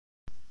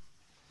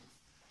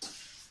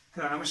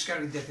Hello નમસ્કાર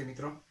વિદ્યાર્થી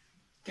મિત્રો,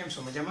 કેમ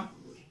છો? મજામાં?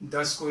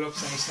 ધ સ્કૂલ ઓફ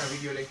સાયન્સના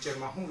વિડિયો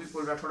લેક્ચરમાં હું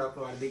વિપુલ રાઠોડ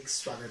આપનું હાર્દિક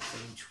સ્વાગત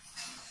કરું છું.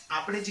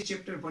 આપણે જે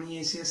ચેપ્ટર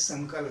ભણીએ છીએ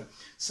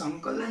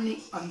સંકલનની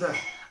અંદર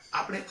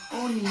આપણે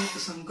અનિયત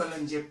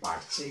સંકલન જે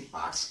પાર્ટ છે એ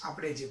પાર્ટ્સ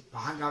આપણે જે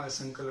ભાગ આવે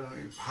સંકલનનો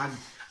એ ભાગ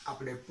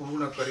આપણે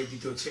પૂર્ણ કરી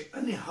દીધો છે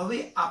અને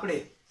હવે આપણે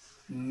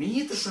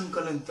નિયત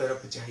સંકલન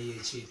તરફ જઈએ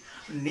છીએ.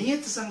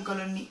 નિયત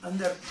સંકલનની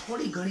અંદર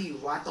થોડી ઘણી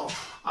વાતો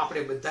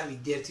આપણે બધા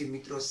વિદ્યાર્થી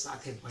મિત્રો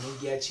સાથે ભણી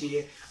ગયા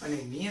છીએ અને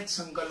નિયત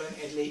સંકલન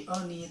એટલે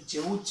અનિયત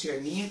જેવું જ છે.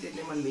 નિયત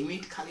એટલે એમાં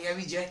લિમિટ ખાલી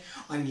આવી જાય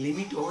અને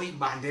લિમિટ હોય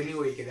બાંધેલી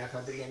હોય કે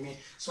દાખલા તરીકે મેં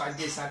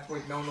સ્વાધ્યાય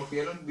 7.9 નો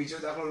પહેલો અને બીજો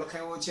દાખલો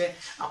લખાયો છે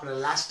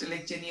આપણા લાસ્ટ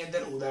લેક્ચરની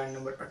અંદર. ઉદાહરણ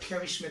નંબર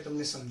 28 મેં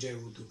તમને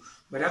સમજાવ્યું હતું,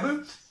 બરાબર?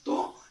 તો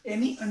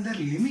એની અંદર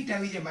લિમિટ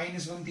આવી જાય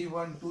 -1 થી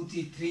 1, 2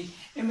 થી 3,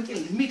 એમ કે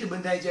લિમિટ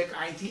બંધાઈ જાય કે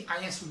અહીંથી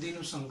અહીંયા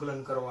સુધીનું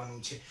સંકલન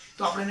કરવાનું છે.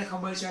 તો આપણને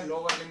ખબર છે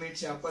લોઅર લિમિટ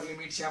છે, અપર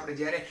લિમિટ છે. આપણે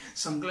જ્યારે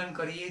સંકલન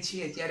કરીએ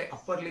છીએ ત્યારે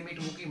અપર લિમિટ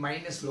મૂકી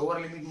માઇનસ લોઅર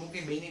લિમિટ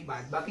મૂકી બેની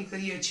બાદબાકી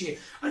કરીએ છીએ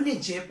અને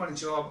જે પણ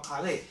જવાબ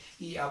આવે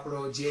એ આપણો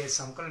જે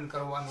સંકલન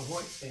કરવાનું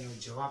હોય એનો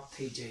જવાબ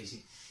થઈ જાય છે.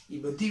 એ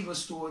બધી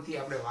વસ્તુઓથી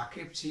આપણે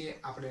વાકેફ છીએ.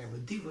 આપણે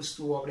બધી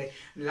વસ્તુઓ આપણે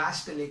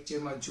લાસ્ટ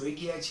લેક્ચરમાં જોઈ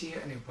ગયા છીએ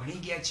અને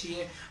ભણી ગયા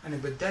છીએ અને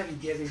બધા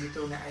વિદ્યાર્થી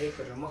મિત્રોને આ એક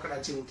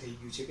રમકડા જેવું થઈ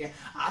ગયું છે કે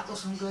આ તો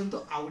સંકલન તો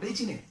આવડે જ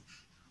ને.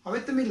 હવે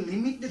તમે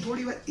લિમિટને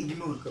થોડી વાર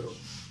ઇગ્નોર કરો.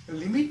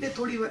 લિમિટને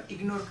થોડી વાર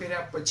ઇગ્નોર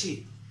કર્યા પછી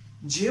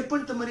જે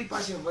પણ તમારી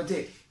પાસે વધે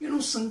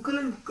એનું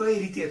સંકલન કઈ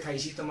રીતે થાય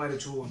છે તમારે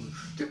જોવાનું.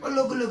 તો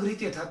અલગ અલગ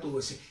રીતે થતું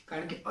હશે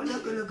કારણ કે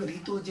અલગ અલગ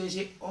રીતો જે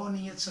છે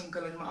અનિયત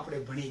સંકલનમાં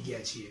આપણે ભણી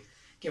ગયા છીએ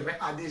કે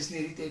ભાઈ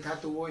આદેશની રીતે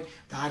થતું હોય,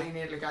 ધારીને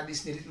એટલે કે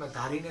આદેશની રીતમાં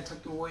ધારીને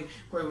થતું હોય,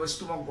 કોઈ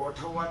વસ્તુમાં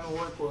ગોઠવવાનું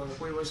હોય,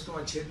 કોઈ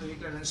વસ્તુમાં છેદનું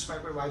વિકલન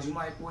અંશમાં કોઈ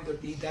બાજુમાં આપ્યું હોય તો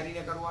ટી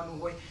ધારીને કરવાનું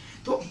હોય.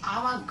 તો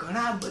આવા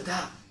ઘણા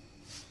બધા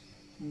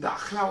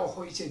દાખલાઓ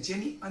હોય છે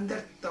જેની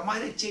અંદર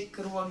તમારે ચેક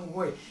કરવાનું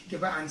હોય કે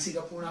ભાઈ આંશિક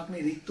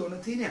અપૂર્ણાંકની રીત તો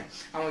નથી ને,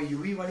 આમાં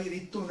યુવી વાળી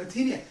રીત તો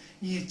નથી ને.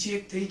 એ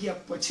ચેક થઈ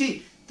ગયા પછી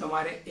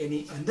તમારે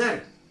એની અંદર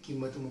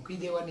કિંમત મૂકી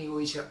દેવાની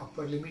હોય છે,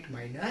 upper limit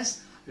minus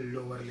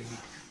lower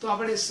limit. તો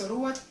આપણે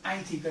શરૂઆત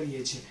અહીંથી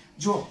કરીએ છીએ.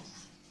 જો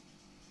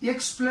x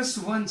 +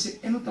 1 છે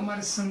એનું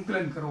તમારે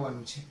સંકલન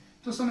કરવાનું છે.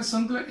 તો તમે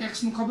સંકલન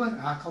x નું ખબર?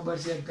 હા ખબર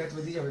છે. ઘાત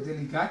વધી જાય,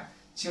 વધેલી ઘાત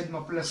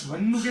છેદમાં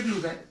 +1 નું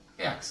કેટલું થાય?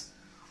 x.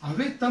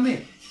 હવે તમે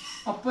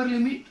upper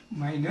limit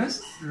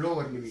minus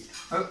lower limit.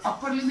 હવે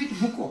અપર લિમિટ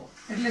મૂકો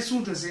એટલે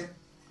શું થશે?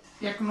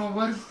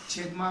 1²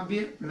 છેદમાં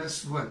 2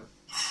 + 1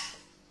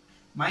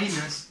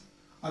 માઇનસ.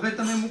 હવે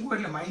તમે મૂકો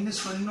એટલે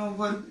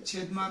 -1²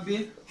 છેદમાં 2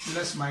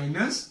 +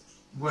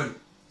 -1.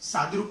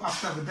 સાદરૂપ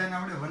આપતા બધાને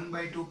આપણે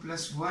 1/2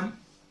 + 1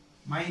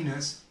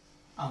 માઇનસ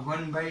આ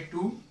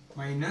 1/2 -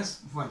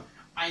 1.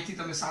 અહીંથી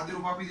તમે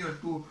સાદરૂપ આપી દો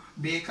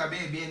 2 કા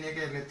 2 ને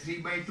એટલે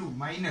 3/2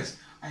 માઇનસ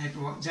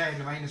અહીંયા જાય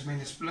એટલે માઇનસ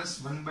માઇનસ પ્લસ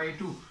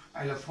 1/2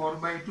 એટલે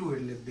 4/2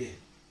 એટલે 2.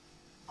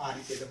 આ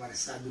રીતે તમારે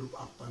સાદરૂપ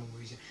આપવાનું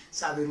હોય છે.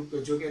 સાદરૂપ તો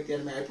જો કે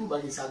અત્યારે મેં આપ્યું,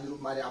 બાકી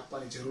સાદરૂપ મારે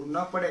આપવાની જરૂર ન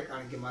પડે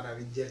કારણ કે મારા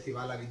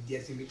વાલા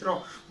વિદ્યાર્થી મિત્રો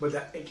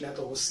બધા એટલા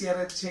તો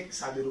હોશિયાર જ છે કે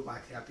સાદરૂપ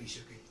હાથે આપી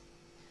શકે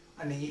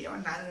અને એવા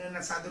નાના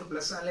નાના સાદરૂપ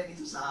લસા લઈને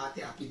તો સાથે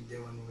આપી જ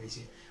દેવાનું હોય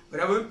છે,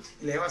 બરાબર?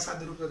 એટલે એવા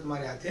સાદરૂપ તો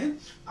તમારે હાથે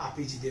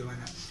આપી જ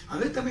દેવાના.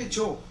 હવે તમે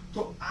જો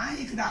તો આ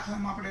એક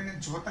દાખલામાં આપણે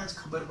જોતા જ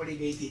ખબર પડી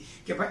ગઈ હતી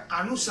કે ભાઈ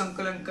આનું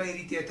સંકલન કઈ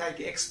રીતે થાય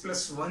કે x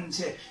 + 1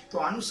 છે તો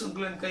આનું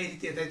સંકલન કઈ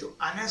રીતે થાય. તો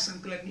આના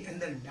સંકલનની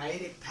અંદર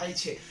ડાયરેક્ટ થાય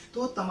છે તો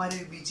તમારે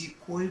બીજી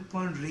કોઈ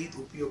પણ રીત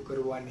ઉપયોગ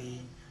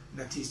કરવાની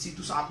નથી.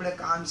 સીધું આપણે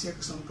કામ છે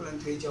કે સંકલન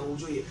થઈ જવું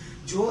જોઈએ.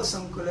 જો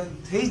સંકલન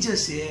થઈ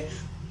જશે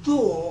તો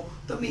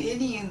તમે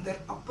એની અંદર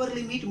અપર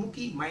લિમિટ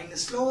મૂકી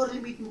માઇનસ લોઅર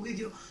લિમિટ મૂકી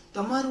દો,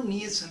 તમારું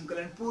નિયત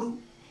સંકલન પૂરું,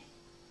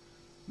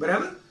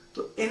 બરાબર?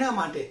 તો એના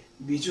માટે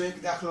બીજો એક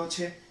દાખલો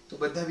છે. તો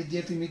બધા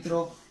વિદ્યાર્થી મિત્રો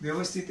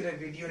વ્યવસ્થિત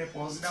વિડીયોને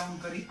પોઝ ડાઉન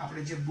કરી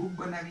આપણે જે બુક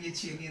બનાવીએ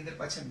છીએ એની અંદર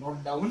પાછા નોટ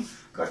ડાઉન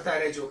કરતા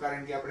રહેજો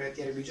કારણ કે આપણે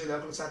અત્યારે બીજો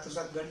દાખલો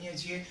સાથોસાથ ગણીએ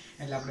છીએ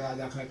એટલે આપણે આ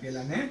દાખલા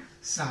પહેલાને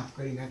સાફ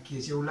કરી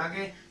નાખીએ છીએ. એવું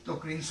લાગે તો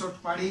સ્ક્રીનશોટ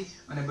પાડી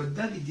અને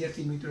બધા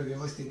વિદ્યાર્થી મિત્રો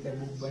વ્યવસ્થિત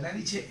બુક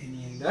બનાવી છે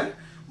એની અંદર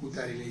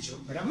ઉતારી લેજો,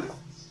 બરાબર?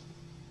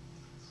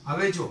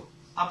 હવે જો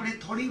આપણે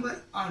થોડી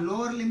વાર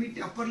લોઅર લિમિટ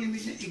અપર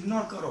લિમિટને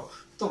ઇગ્નોર કરો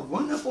તો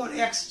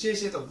 1/x જે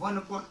છે તો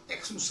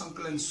 1/x નું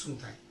સંકલન શું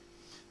થાય?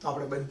 તો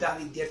આપણે બધા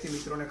વિદ્યાર્થી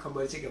મિત્રોને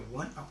ખબર છે કે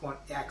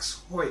 1/x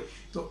હોય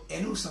તો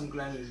એનું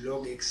સંકલન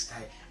log x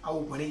થાય.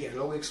 આવું ભણી ગયા.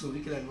 log x નું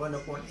વિકલન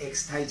 1/x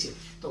થાય છે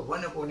તો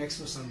 1/x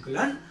નું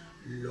સંકલન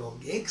log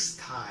x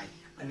થાય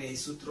અને એ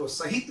સૂત્રો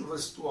સહિત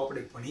વસ્તુ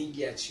આપણે ભણી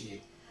ગયા છીએ,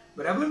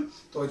 બરાબર?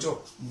 તો જો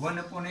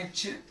 1/x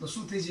છે તો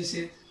શું થઈ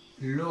જશે?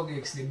 log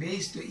x ને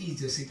બેઝ તો ઈ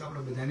જશે. તો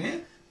આપણે બધાને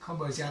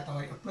ખબર છે આ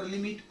તમારી અપર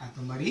લિમિટ, આ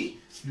તમારી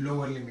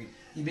લોઅર લિમિટ.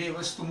 એ બે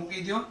વસ્તુ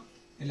મૂકી દો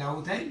એટલે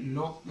આવું થાય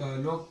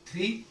log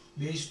 3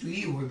 બેઝ ટુ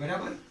e હોય,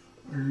 બરાબર?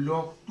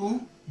 log 2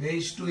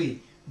 બેઝ ટુ e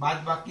બાદ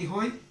બાકી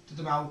હોય તો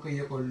તમે આવું કહી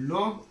શકો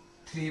log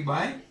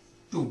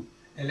 3/2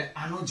 એટલે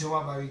આનો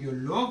જવાબ આવી ગયો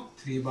log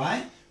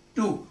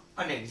 3/2.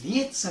 અને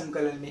નિયત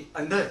સંકલનની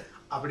અંદર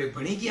આપણે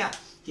ભણી ગયા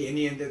કે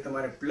એની અંદર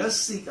તમારે પ્લસ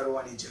c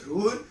કરવાની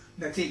જરૂર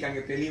નથી, કારણ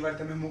કે પહેલી વાર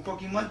તમે મૂકો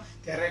કિંમત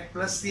ત્યારે એક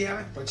પ્લસ સી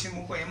આવે, પછી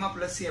મૂકો એમાં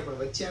પ્લસ સી આવે,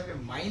 વચ્ચે આવે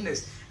માઇનસ,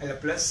 એટલે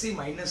પ્લસ સી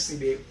માઇનસ સી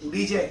બે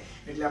ઉડી જાય,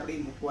 એટલે આપણે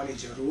મૂકવાની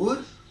જરૂર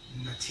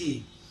નથી.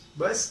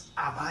 બસ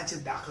આવા જ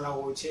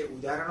દાખલાઓ છે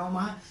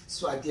ઉદાહરણોમાં.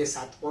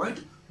 સ્વાધ્યાય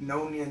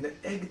 7.9 ની અંદર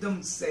એકદમ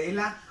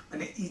સહેલા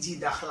અને ઈઝી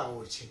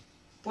દાખલાઓ છે.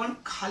 પણ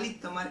ખાલી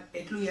તમારે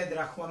એટલું યાદ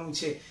રાખવાનું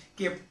છે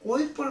કે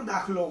કોઈ પણ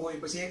દાખલો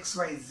હોય, પછી એક્સ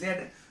વાય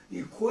ઝેડ,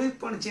 એ કોઈ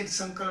પણ જે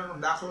સંકલનનો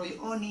દાખલો એ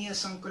અનિયત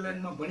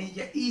સંકલનમાં ભણી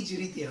ગયા એ જ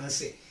રીતે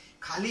હશે.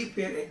 ખાલી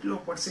ફેર એટલો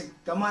પડશે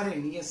તમારે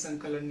નિયત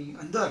સંકલનની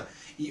અંદર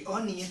એ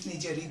અનિયતની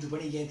જે રીત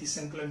ભણી ગયા એથી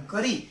સંકલન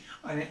કરી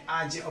અને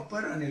આ જે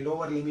અપર અને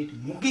લોઅર લિમિટ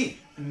મૂકી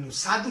અને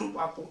સાદરૂપ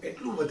આપો,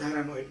 એટલું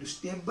વધારાનું એટલું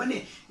સ્ટેપ બને,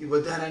 એ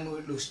વધારાનું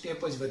એટલું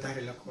સ્ટેપ જ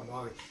વધારે લખવાનું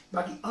આવે.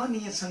 બાકી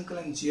અનિયત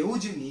સંકલન જેવું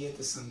જ નિયત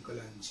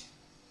સંકલન છે.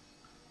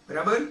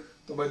 બરાબર?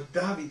 તો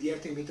બધા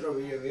વિદ્યાર્થી મિત્રો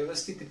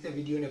વ્યવસ્થિત રીતે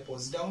વિડીયોને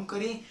પોઝ ડાઉન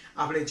કરી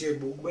આપણે જે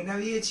બુક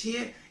બનાવીએ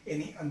છીએ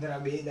એની અંદર આ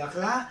બે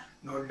દાખલા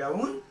નોટ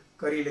ડાઉન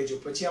કરી લેજો.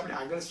 પછી આપણે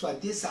આગળ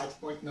સ્વાધ્યાય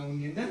 7.9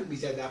 ની અંદર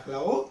બીજા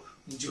દાખલાઓ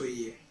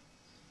જોઈએ.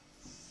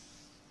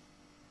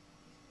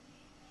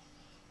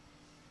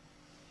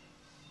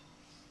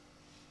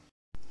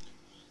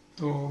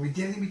 તો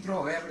વિદ્યાર્થી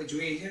મિત્રો હવે આપણે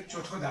જોઈએ છે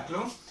ચોથો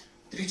દાખલો.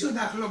 ત્રીજો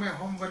દાખલો મેં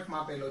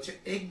હોમવર્કમાં આપેલો છે,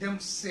 એકદમ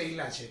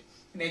સહેલા છે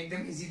અને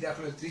એકદમ ઈઝી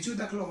દાખલો. ત્રીજો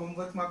દાખલો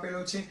હોમવર્કમાં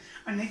આપેલો છે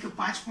અને એક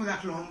પાંચમો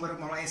દાખલો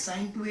હોમવર્કમાં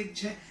sin 2x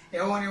છે,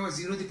 એવો અને એવો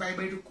 0 થી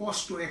π/2 cos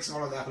 2x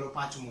વાળો દાખલો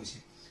પાંચમો છે.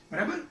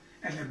 બરાબર?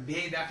 એટલે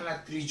બે દાખલા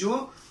ત્રીજો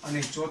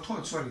અને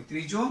ચોથો, સોરી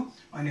ત્રીજો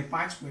અને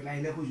પાંચમો, એટલે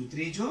અહીં લખું છું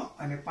ત્રીજો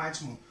અને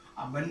પાંચમો,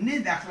 આ બંને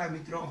દાખલા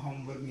મિત્રો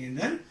હોમવર્કની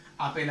અંદર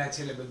આપેલા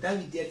છે. એટલે બધા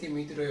વિદ્યાર્થી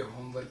મિત્રોએ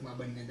હોમવર્કમાં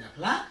બંને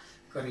દાખલા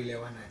કરી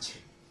લેવાના છે.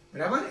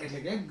 બરાબર? એટલે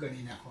કે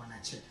ગણી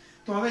નાખવાના છે.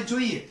 તો હવે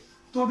જોઈએ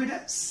તો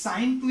બેટા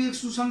sin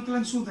 2x નું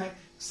સંકલન શું થાય?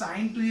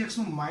 sin 2x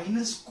નું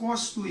માઇનસ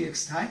cos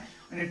 2x થાય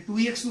અને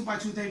 2x નું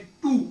પાછું થાય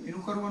 2,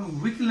 એનું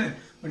કરવાનું વિકલન,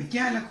 પણ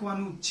ક્યાં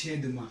લખવાનું?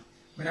 છેદમાં.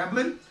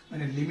 બરાબર?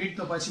 અને લિમિટ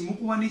તો પછી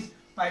મૂકવાની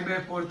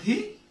π/4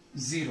 થી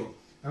 0.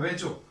 હવે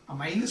જો આ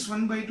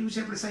 -1/2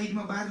 છે, આપણે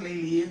સાઈડમાં બહાર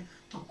લઈ લઈએ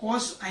તો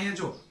cos, અહીંયા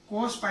જો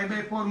cos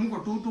π/4 મૂકો,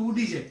 2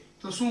 ઉડી જાય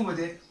તો શું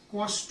વધે?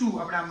 cos 2,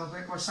 આપણે આમાં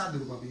એકવાર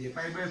સાદુરૂપ આપી દઈએ,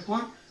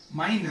 π/4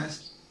 માઇનસ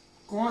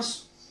cos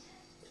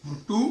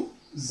 2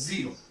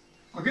 0.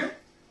 ઓકે?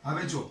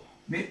 હવે જો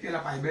મેં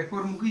પેલા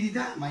π/4 મૂકી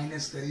દીધા,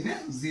 માઇનસ કરીને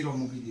 0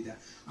 મૂકી દીધા.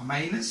 આ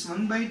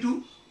 -1/2,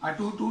 આ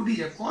 2 ઉડી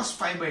જાય, cos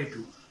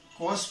π/2,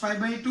 cos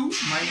π/2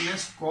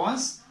 માઇનસ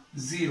cos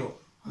 0.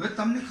 હવે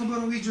તમને ખબર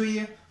હોવી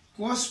જોઈએ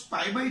cos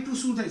π/2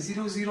 શું થાય?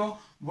 0 0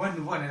 1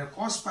 1, એટલે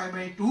cos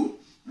π/2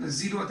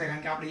 0 થાય,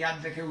 કારણ કે આપણે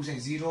યાદ રાખ્યું છે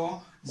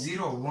 0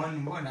 0 1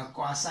 1,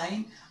 આ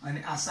sin અને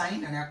આ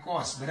sin અને આ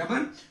cos.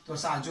 બરાબર? તો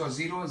સાજો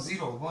 0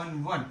 0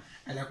 1 1,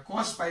 એટલે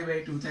cos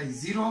π/2 થાય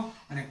 0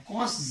 અને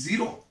cos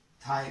 0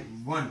 થાય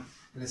 1,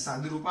 એટલે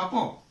સાદુરૂપ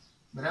આપો.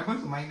 બરાબર?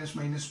 તો માઇનસ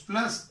માઇનસ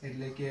પ્લસ,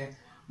 એટલે કે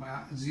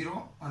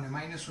 0 અને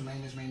માઇનસ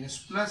માઇનસ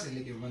પ્લસ,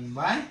 એટલે કે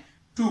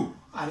 1/2.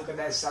 આનું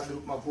કદાચ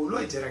સાદુરૂપમાં ભૂલ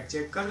હોય જરાક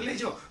ચેક કરી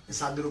લેજો.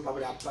 સાદુરૂપ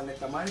આપણે આપવાને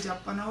તમારે જ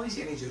આપવાના હોય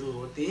છે, એની જરૂર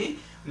હોતી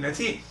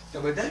નથી.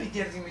 તો બધા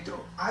વિદ્યાર્થી મિત્રો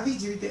આવી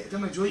જ રીતે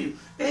તમે જોયું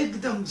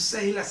એકદમ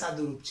સહેલા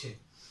સાદુરૂપ છે,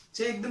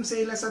 એકદમ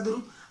સહેલા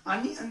સાદુરૂપ.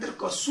 આની અંદર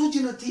કશું જ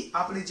નથી.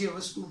 આપણે જે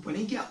વસ્તુ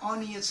ભણી ગયા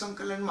અનિયત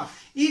સંકલનમાં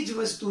એ જ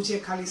વસ્તુ છે,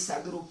 ખાલી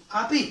સાદુરૂપ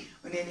આપી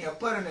અને એની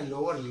અપર અને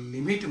લોઅર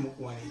લિમિટ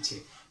મૂકવાની છે,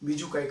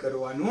 બીજું કઈ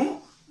કરવાનું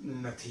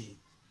નથી.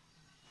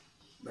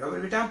 બરાબર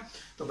બેટા?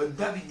 તો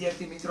બધા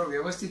વિદ્યાર્થી મિત્રો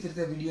વ્યવસ્થિત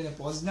રીતે વિડીયોને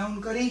પોઝ ડાઉન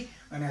કરી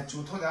અને આ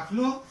ચોથો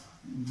દાખલો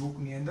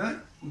બુકની અંદર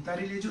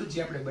ઉતારી લેજો, જે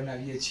આપણે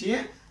બનાવીએ છીએ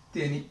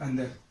તેની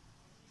અંદર.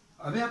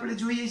 હવે આપણે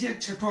જોઈએ છે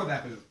છઠ્ઠો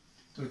દાખલો.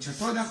 તો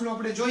છઠ્ઠો દાખલો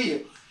આપણે જોઈએ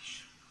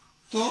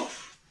તો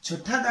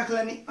છઠ્ઠા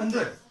દાખલાની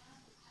અંદર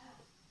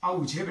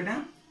આવું છે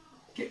બેટા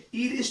કે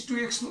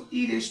e⁻x નું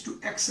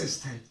e⁻x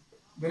થાય.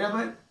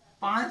 બરાબર?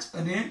 5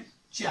 અને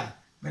 4.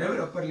 બરાબર?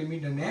 અપર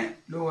લિમિટ અને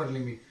લોઅર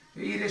લિમિટ. તો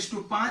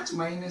e⁻5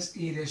 માઇનસ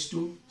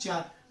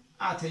e⁻4,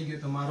 આ થઈ ગયો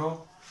તમારો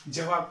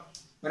જવાબ.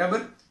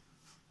 બરાબર?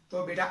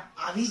 તો બેટા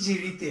આવી જ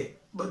રીતે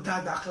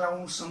બધા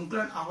દાખલાઓનું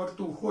સંકલન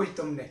આવડતું હોય,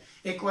 તમને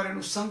એકવાર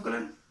એનું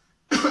સંકલન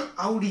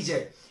આવડી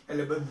જાય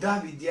એટલે બધા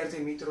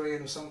વિદ્યાર્થી મિત્રોએ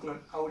એનું સંકલન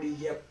આવડી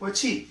ગયા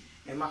પછી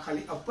એમાં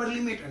ખાલી અપર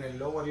લિમિટ અને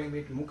લોઅર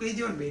લિમિટ મૂકી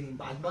દો ને બેની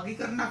બાદબાકી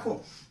કરી નાખો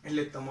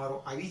એટલે તમારો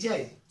આવી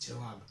જાય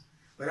જવાબ.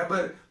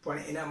 બરાબર?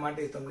 પણ એના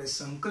માટે તમને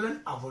સંકલન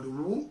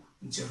આવડવું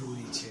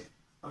જરૂરી છે.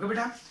 ઓકે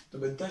બેટા? તો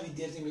બધા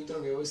વિદ્યાર્થી મિત્રો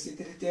વ્યવસ્થિત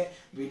રીતે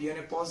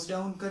વિડીયોને પોઝ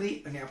ડાઉન કરી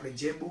અને આપણે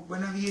જે બુક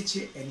બનાવીએ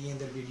છીએ એની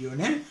અંદર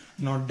વિડીયોને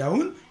નોટ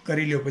ડાઉન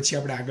કરી લ્યો. પછી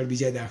આપણે આગળ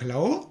બીજા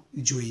દાખલાઓ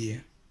જોઈએ.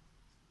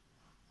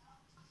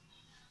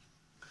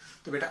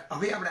 તો બેટા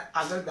હવે આપણે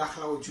આગળ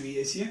દાખલાઓ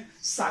જોઈએ છીએ.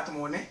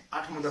 7મો અને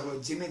 8મો દાખલો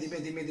ધીમે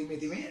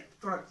ધીમે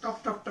થોડા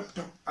ટપ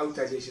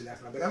આવતા જાય છે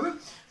દાખલા. બરાબર?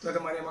 તો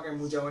તમારે એમાં કઈ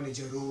મૂંઝાવાની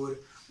જરૂર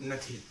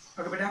નથી.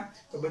 ઓકે બેટા?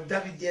 તો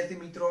બધા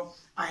વિદ્યાર્થી મિત્રો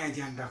અહીંયા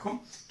ધ્યાન રાખો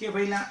કે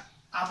પહેલા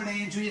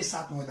આપણે જોઈએ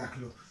 7મો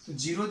દાખલો. તો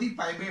 0 થી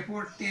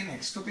π/4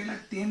 10x. તો પહેલા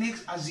 10x,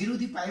 આ 0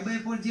 થી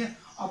π/4 જે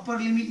અપર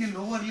લિમિટ ને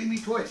લોઅર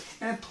લિમિટ હોય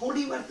એને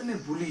થોડી વાર તમે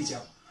ભૂલી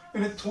જાઓ,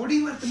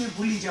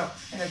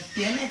 એટલે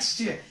 10x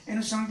છે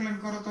એનું સંકલન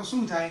કરો તો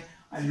શું થાય?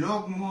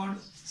 log mod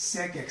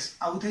sec x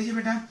આવું થઈ છે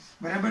બેટા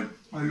બરાબર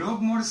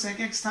log mod sec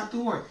x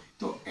થતું હોય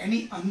તો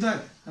એની અંદર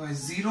તમે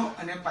 0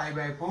 અને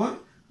π/4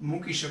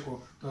 મૂકી શકો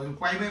તો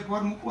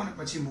π/4 મૂકો અને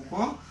પછી મૂકો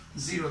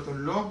 0 તો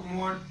log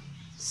mod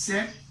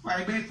sec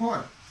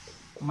π/4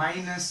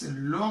 minus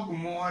log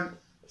mod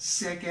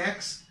sec x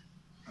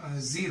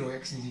 0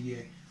 x ની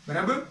જગ્યાએ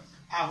બરાબર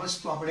આ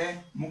વસ્તુ આપણે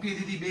મૂકી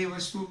દીધી બે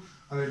વસ્તુ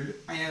હવે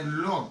અહીંયા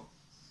log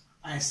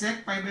આ sec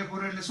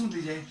π/4 એટલે શું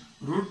થઈ જાય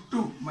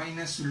 √2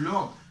 માઈનસ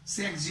log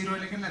sec 0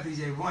 એટલે કેટલા થઈ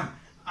જાય 1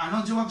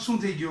 આનો જવાબ શું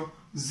થઈ ગયો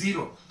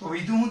 0 તો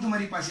વિધું હું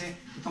તમારી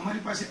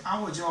પાસે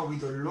આવો જવાબ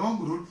વિધો log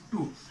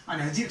 √2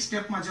 અને હજી એક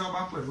સ્ટેપમાં જવાબ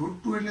આપો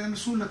 √2 એટલે તમે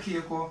શું લખી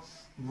શકો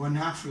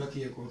 1/2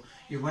 લખી શકો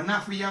એ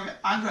 1/2 આવે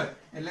આગળ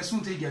એટલે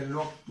શું થઈ ગયા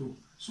log 2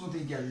 શું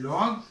થઈ ગયા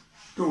log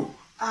 2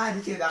 આ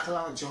રીતે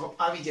દાખલાનો જવાબ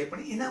આવી જાય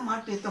પણ એના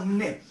માટે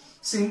તમને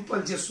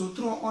સિમ્પલ જે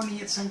સૂત્રો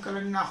અનિયત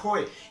સંકલનના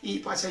હોય એ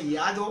પાછા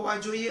યાદ હોવા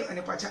જોઈએ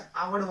અને પાછા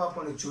આવડવા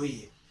પણ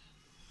જોઈએ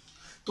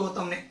તો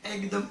તમને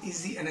એકદમ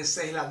ઈઝી અને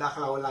સહેલા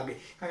દાખલાઓ લાગે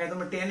કારણ કે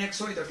તમે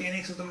 10x હોય તો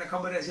 10x તમને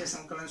ખબર છે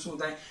સંકલન શું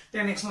થાય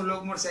 10x નો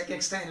log mod sec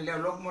x થાય એટલે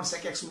log mod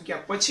sec x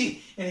મૂક્યા પછી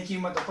એની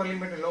કિંમત અપર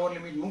લિમિટ અને લોઅર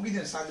લિમિટ મૂકી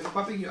દે સાદુરૂપ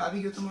આવી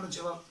ગયો તમારો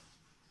જવાબ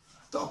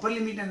તો અપર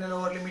લિમિટ અને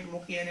લોઅર લિમિટ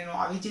મૂકી અને એનો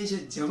આવી જાય છે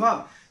જવાબ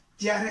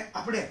ત્યારે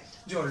આપણે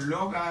જો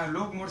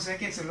log mod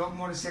sec x log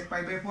mod sec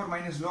π/4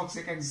 minus log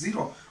sec x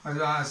 0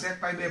 sec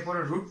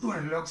π/4 √2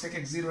 અને log sec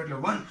x 0 એટલે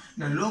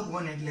 1 અને log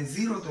 1 એટલે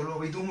 0 તો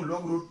વિધું હું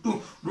log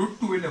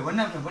 √2 એટલે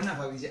 1/2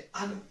 આવી જાય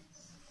આગળ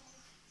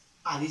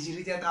આવી જ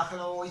રીતે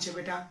દાખલાઓ હોય છે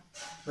બેટા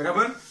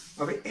બરાબર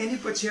હવે એની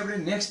પછી આપણે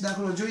નેક્સ્ટ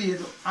દાખલો જોઈએ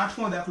તો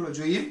 8મો દાખલો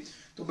જોઈએ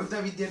તો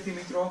બધા વિદ્યાર્થી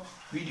મિત્રો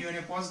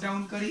વિડિયોને પોઝ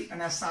ડાઉન કરી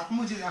અને આ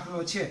 7મો જે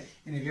દાખલો છે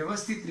એને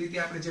વ્યવસ્થિત રીતે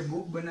આપણે જે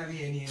બુક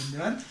બનાવી એની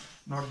અંદર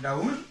નોટ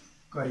ડાઉન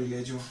કરી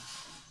લેજો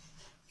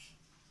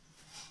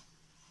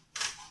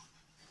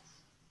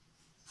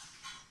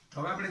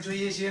તો હવે આપણે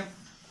જોઈએ છીએ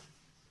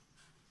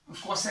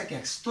cosec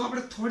x તો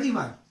આપણે થોડી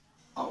વાર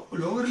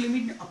લોઅર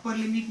લિમિટ ને અપર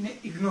લિમિટ ને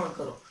ઇગ્નોર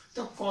કરો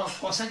તો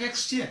cosec x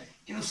છે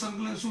એનું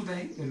સંકલન શું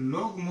થાય તો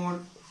log mod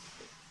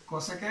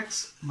cosec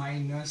x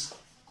minus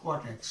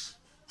cot x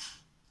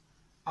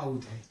આવું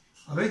થાય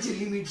હવે જે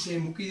લિમિટ છે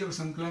એ મૂકી દો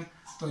સંકલન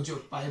તો જો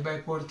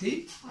π/4 થી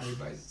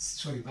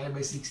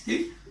π/6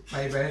 થી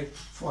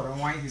π/4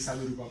 હું અહીંથી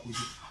સાદું રૂપ આપું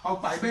છું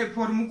હવે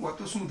π/4 મૂકો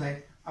તો શું થાય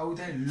આવું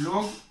થાય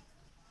log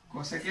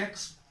cosec x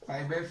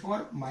π/4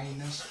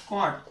 minus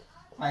cot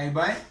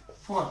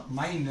π/4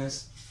 minus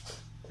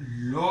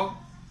log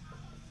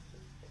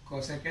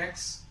cosec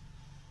x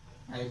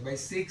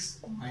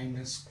π/6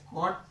 minus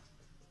cot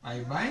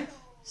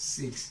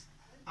π/6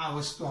 આ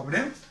વસ્તુ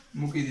આપણે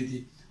મૂકી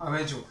દીધી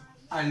હવે જો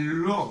આ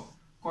log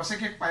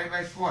cosec x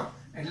π/4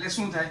 એટલે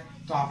શું થાય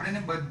તો આપણને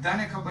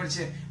બધાને ખબર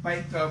છે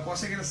ભાઈ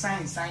cosec એટલે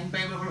sin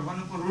π/4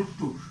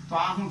 1/√2 તો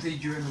આ શું થઈ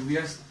ગયું એનું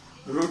વ્યસ્ત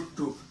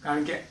 √2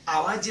 કારણ કે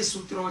આવા જે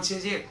સૂત્રો છે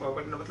જે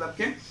મતલબ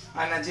કે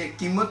આના જે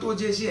કિંમતો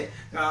જે છે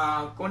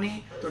કોની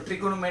તો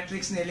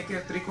ટ્રિગોનોમેટ્રિક્સ ને એટલે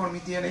કે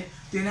ત્રિકોણમિતિય ને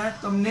તેના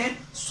તમને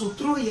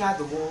સૂત્રો યાદ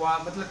હોવા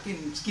મતલબ કે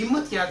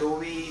કિંમત યાદ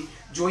હોવી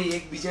જોઈએ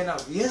એકબીજાના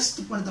વ્યસ્ત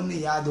પણ તમને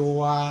યાદ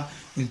હોવા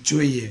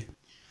જોઈએ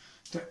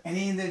તો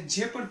એની અંદર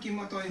જે પણ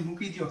કિંમતો અહીં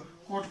મૂકી દો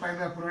cot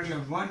π/4 એટલે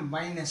 1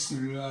 minus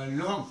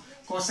log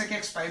cosec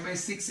x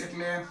π/6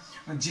 એટલે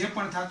જે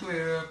પણ થતું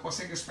હોય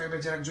cosec x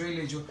π/4 જરાક જોઈ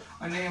લેજો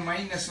અને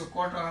minus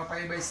cot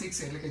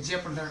π/6 એટલે કે જે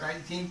પણ થતું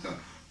આઈ થિંક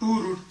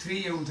 2√3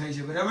 એવું થાય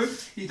છે બરાબર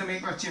એ તમે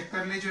એકવાર ચેક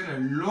કરી લેજો એટલે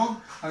log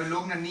હવે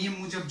log ના નિયમ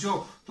મુજબ જો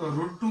તો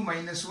 √2 -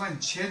 1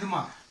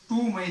 છેદમાં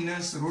 2 -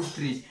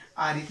 √3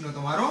 આ રીતનો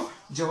તમારો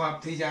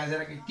જવાબ થઈ જાય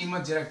જરાક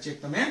કિંમત જરાક ચેક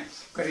તમે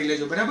કરી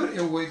લેજો બરાબર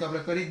એવું હોય તો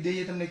આપણે કરી જ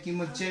દઈએ તમને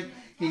કિંમત ચેક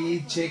કે એ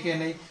છે કે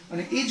નહીં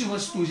અને એ જ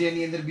વસ્તુ છે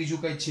એની અંદર બીજું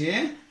કઈ છે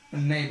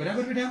નહીં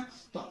બરાબર બેટા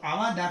તો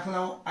આવા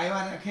દાખલાઓ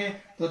આવ્યા રાખે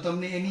તો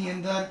તમને એની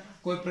અંદર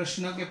કોઈ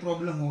પ્રશ્ન કે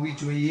પ્રોબ્લેમ હોવી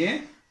જોઈએ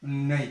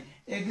નહીં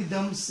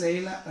એકદમ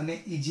સહેલા અને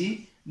ઈઝી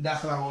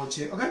દાખલાઓ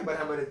છે ઓકે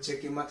બરાબર જ છે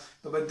કિંમત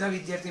તો બધા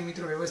વિદ્યાર્થી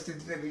મિત્રો વ્યવસ્થિત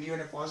રીતે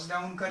વિડિયોને પોઝ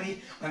ડાઉન કરી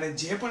અને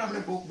જે પણ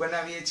આપણે બુક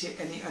બનાવીએ છીએ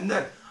એની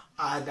અંદર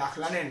આ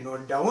દાખલાને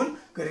નોટ ડાઉન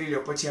કરી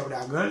લો પછી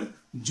આપણે આગળ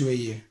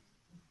જોઈએ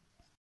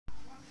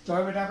તો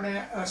હવે બેટા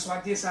આપણે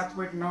સ્વાધ્યાય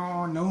 7.9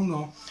 નો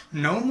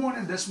 9મો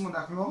અને 10મો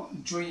દાખલો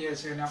જોઈએ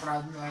છે અને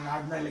આપણા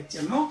આજના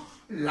લેક્ચરનો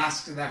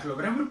લાસ્ટ દાખલો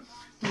બરાબર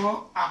તો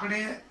આપણે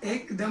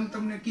એકદમ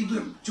તમને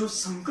કીધું જો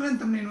સંકલન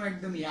તમને એનો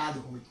એકદમ યાદ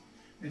હોય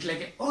એટલે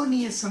કે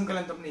અનિયત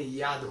સંકલન તમને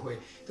યાદ હોય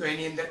તો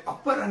એની અંદર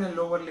અપર અને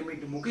લોઅર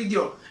લિમિટ મૂકી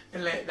દો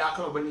એટલે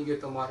દાખલો બની ગયો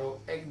તમારો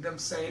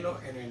એકદમ સહેલો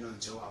અને એનો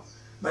જવાબ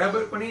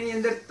બરાબર પણ એની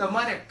અંદર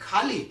તમારે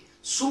ખાલી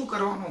શું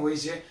કરવાનું હોય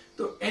છે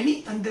તો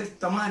એની અંદર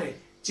તમારે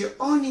જે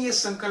અનિયત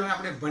સંકલન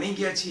આપણે ભણી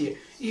ગયા છીએ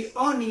એ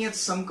અનિયત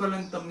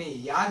સંકલન તમને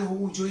યાદ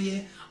હોવું જોઈએ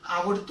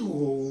આવડતું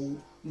હોવું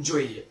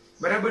જોઈએ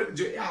બરાબર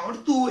જો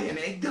આવડતું હોય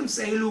અને એકદમ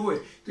સહેલું હોય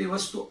તો એ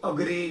વસ્તુ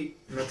અઘરી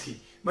નથી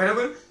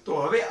બરાબર તો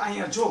હવે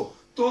અહીંયા જો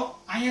તો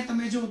અહીંયા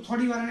તમે જો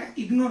થોડી વાર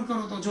ઇગ્નોર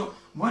કરો તો જો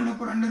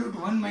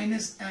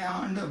 1/√1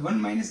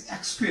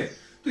 - x²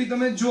 તો એ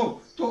તમે જો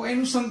તો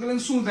એનું સંકલન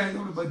શું થાય તો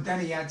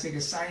બધાને યાદ છે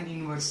કે sin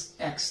ઇન્વર્સ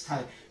x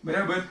થાય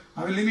બરાબર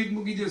હવે લિમિટ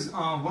મૂકી દો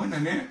 1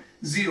 અને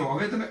 0.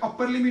 હવે તમે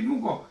અપર લિમિટ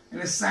મૂકો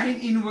એટલે sin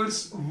inverse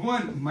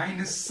 1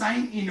 minus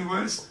sin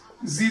inverse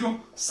 0.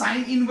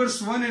 sin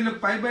inverse 1 એટલે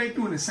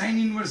π/2 ને sin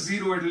ઇનવર્સ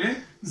 0 એટલે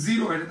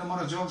 0. એટલે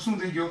તમારો જવાબ શું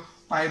થઈ ગયો?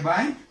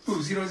 π/2.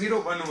 0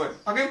 0 1 1.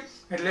 ઓકે,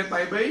 એટલે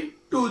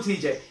π/2 થઈ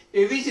જાય.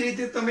 એવી જ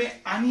રીતે તમે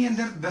આની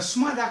અંદર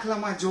 10મા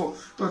દાખલામાં જો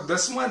તો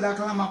 10મા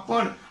દાખલામાં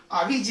પણ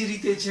આવી જ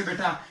રીતે છે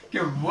બેટા કે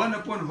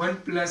 1/1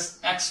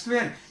 +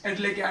 x²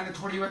 એટલે કે આને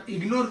થોડી વાર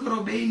ઇગ્નોર કરો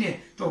બેયને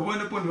તો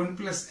 1/1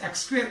 +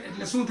 x²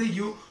 એટલે શું થઈ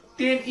ગયું?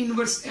 tan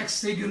ઇનવર્સ x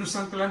થઈ ગયું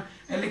સંકલન.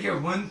 એટલે કે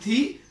 1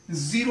 થી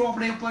 0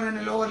 આપણે અપર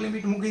અને લોઅર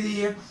લિમિટ મૂકી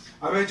દઈએ.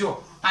 હવે જો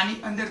આની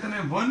અંદર તમે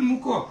 1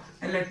 મૂકો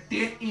એટલે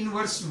tan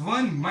inverse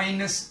 1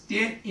 minus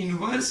tan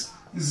inverse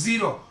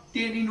 0.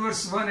 tan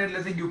inverse 1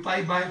 એટલે થઈ ગયું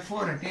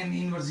π/4 અને tan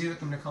ઇનવર્સ 0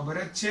 તમને ખબર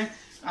જ છે.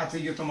 આ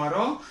થઈ ગયો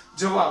તમારો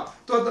જવાબ.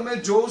 તો તમે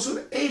જોવો છો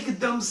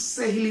એકદમ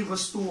સહેલી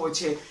વસ્તુઓ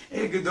છે,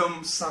 એકદમ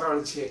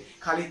સરળ છે.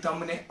 ખાલી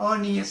તમને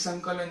અનિયત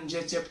સંકલન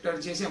જે ચેપ્ટર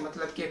જે છે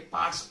મતલબ કે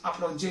પાર્ટ્સ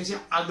આપણો જે છે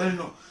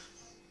આગળનો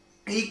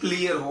એ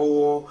ક્લિયર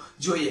હોવો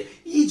જોઈએ.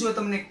 ઈ જો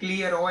તમને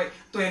ક્લિયર હોય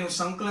તો એનું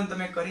સંકલન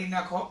તમે કરી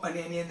નાખો અને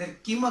એની અંદર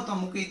કિંમતો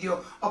મૂકી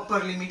દો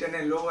અપર લિમિટ અને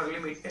લોઅર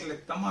લિમિટ એટલે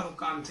તમારું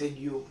કામ થઈ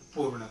ગયું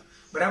પૂર્ણ.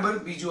 બરાબર,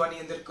 બીજું આની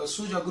અંદર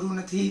કશું જ અઘરું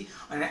નથી.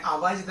 અને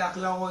આવા જ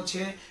દાખલાઓ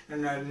છે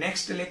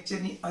નેક્સ્ટ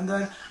લેક્ચરની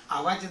અંદર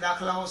આવા જ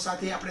દાખલાઓ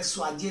સાથે આપણે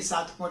સ્વાધ્યાય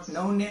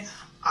 7.9 ને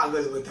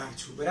આગળ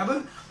વધારશું. બરાબર,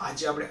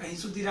 આજે આપણે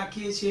અહીં સુધી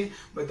રાખીએ છીએ.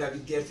 બધા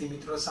વિદ્યાર્થી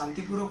મિત્રો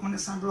શાંતિપૂર્વક મને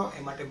સાંભળો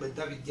એ માટે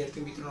બધા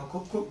વિદ્યાર્થી મિત્રોનો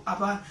ખૂબ ખૂબ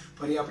આભાર.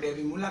 ફરી આપણે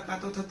એવી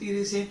મુલાકાતો થતી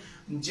રહેશે.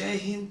 જય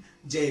હિન્દ,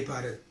 જય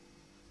ભારત.